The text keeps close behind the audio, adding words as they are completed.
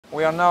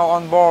We are now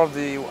on board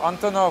the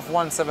Antonov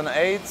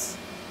An-178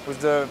 with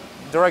the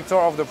director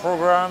of the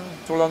program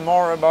to learn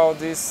more about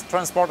this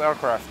transport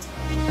aircraft.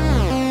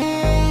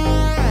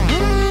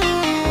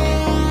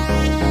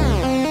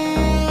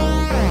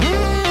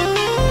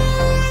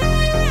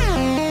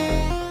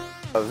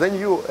 The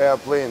new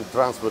airplane,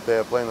 transport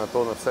airplane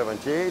Antonov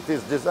 78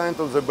 is designed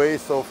on the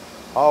base of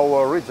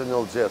our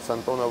original jets,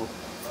 Antonov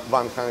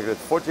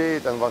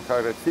 148 and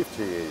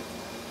 158.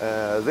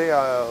 They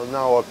are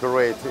now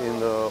operate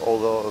in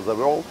all over the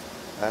world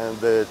and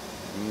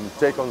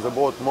take on the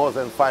board more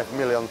than 5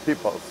 million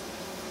people.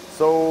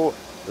 So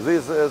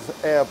this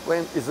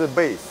airplane is a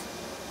base.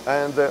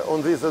 And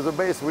on this as a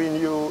base we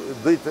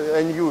did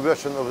a new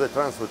version of the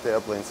transport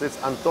airplanes. It's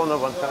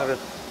Antonov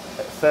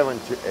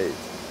 178.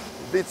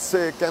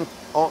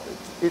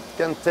 It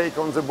can take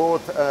on the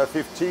board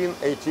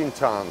 15-18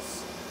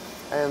 tons,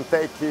 and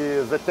take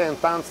the 10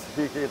 tons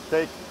it can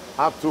take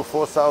up to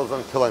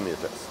 4,000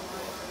 kilometers.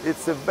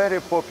 It's a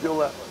very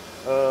popular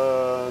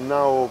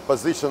now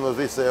position of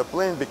this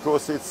airplane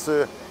because it's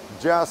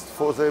just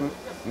for the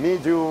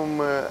medium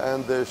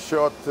and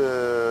short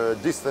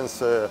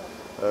distance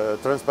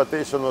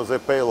transportation of the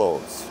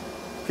payloads.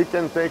 He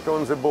can take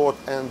on the board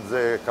and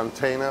the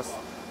containers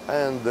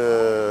and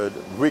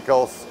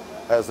vehicles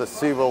as a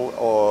civil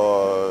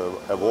or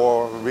a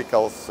war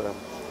vehicles.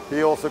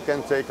 He also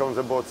can take on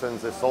the boats and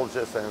the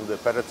soldiers and the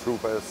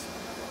paratroopers.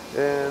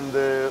 And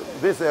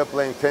this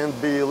airplane can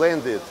be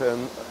landed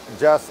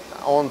just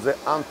on the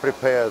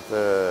unprepared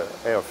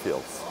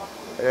airfields.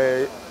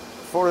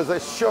 For the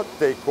short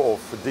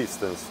takeoff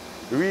distance,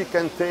 we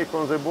can take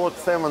on the board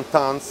 7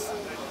 tons,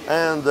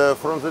 and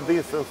from the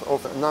distance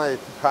of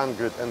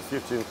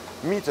 915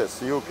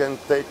 meters, you can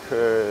take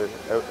a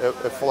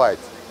flight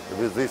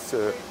with these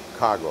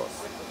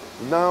cargos.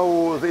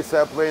 Now this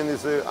airplane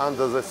is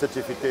under the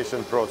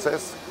certification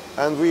process,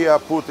 and we are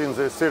put in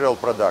the serial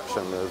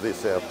production of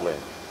this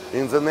airplane.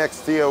 In the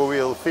next year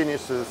we'll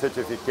finish the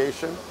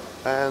certification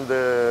and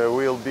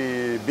we'll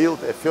be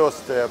build a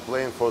first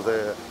airplane for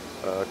the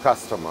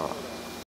customer.